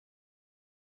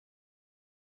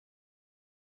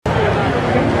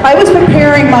I was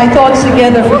preparing my thoughts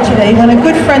together for today when a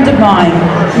good friend of mine,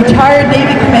 retired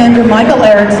Navy Commander Michael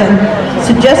Erickson,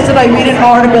 suggested I read an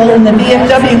article in the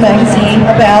VFW magazine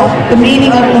about the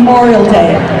meaning of Memorial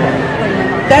Day.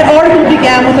 That article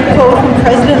began with a quote from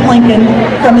President Lincoln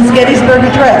from his Gettysburg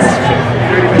Address.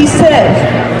 He said,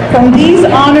 "From these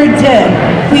honored dead,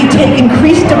 we take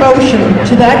increased devotion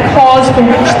to that cause for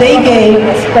which they gave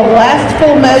the last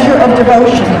full measure of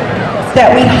devotion,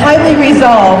 that we highly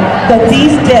resolve that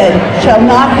these dead shall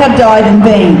not have died in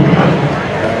vain."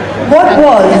 What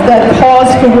was that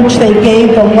cause for which they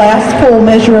gave the last full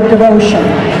measure of devotion?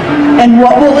 And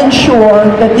what will ensure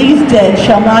that these dead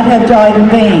shall not have died in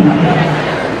vain?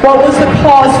 What was the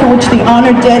cause for which the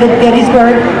honored dead at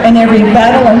Gettysburg and every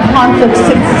battle and conflict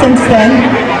since then,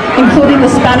 including the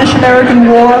Spanish-American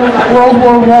War, World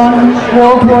War I,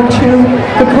 World War II,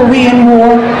 the Korean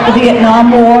War, the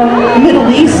Vietnam War, the Middle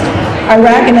East,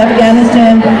 Iraq and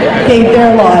Afghanistan, gave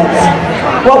their lives?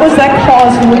 What was that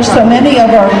cause for which so many of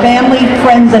our family,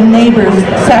 friends, and neighbors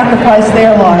sacrificed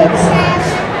their lives?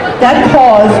 That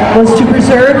cause was to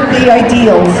preserve the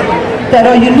ideals that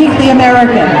are uniquely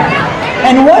American.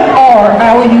 And what are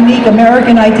our unique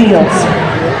American ideals?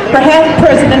 Perhaps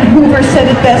President Hoover said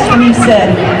it best when he said,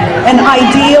 "An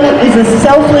ideal is a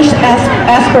selfish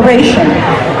aspiration.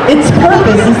 Its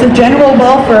purpose is the general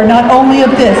welfare not only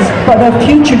of this, but of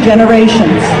future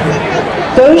generations."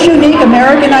 Those unique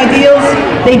American ideals,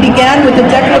 they began with the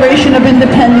Declaration of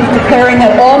Independence declaring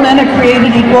that all men are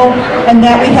created equal and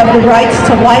that we have the rights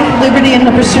to life, liberty, and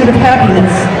the pursuit of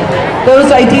happiness.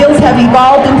 Those ideals have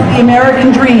evolved into the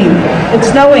American dream.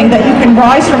 It's knowing that you can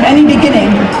rise from any beginning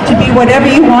to be whatever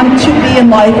you want to be in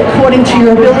life according to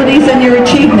your abilities and your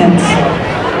achievements,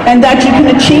 and that you can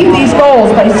achieve these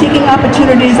goals by seeking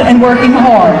opportunities and working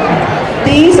hard.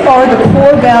 These are the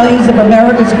core values of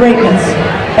America's greatness,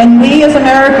 and we as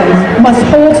Americans must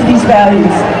hold to these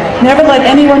values, never let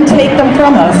anyone take them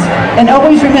from us, and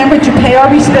always remember to pay our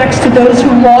respects to those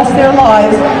who lost their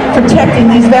lives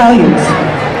protecting these values.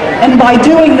 And by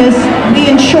doing this, we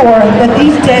ensure that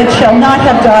these dead shall not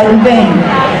have died in vain.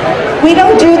 We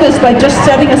don't do this by just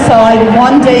setting aside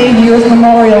one day a year as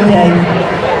Memorial Day.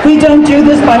 We don't do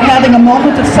this by having a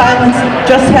moment of silence,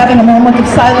 just having a moment of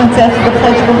silence after the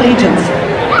Pledge of Allegiance.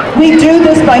 We do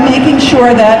this by making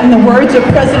sure that, in the words of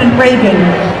President Reagan,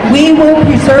 we will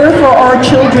preserve for our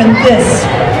children this,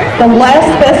 the last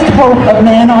best hope of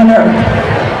man on earth.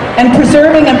 And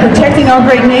preserving and protecting our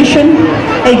great nation,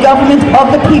 a government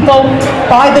of the people,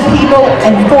 by the people,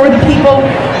 and for the people,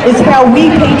 is how we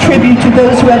pay tribute to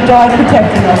those who have died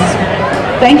protecting us.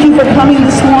 Thank you for coming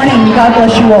this morning. God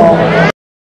bless you all.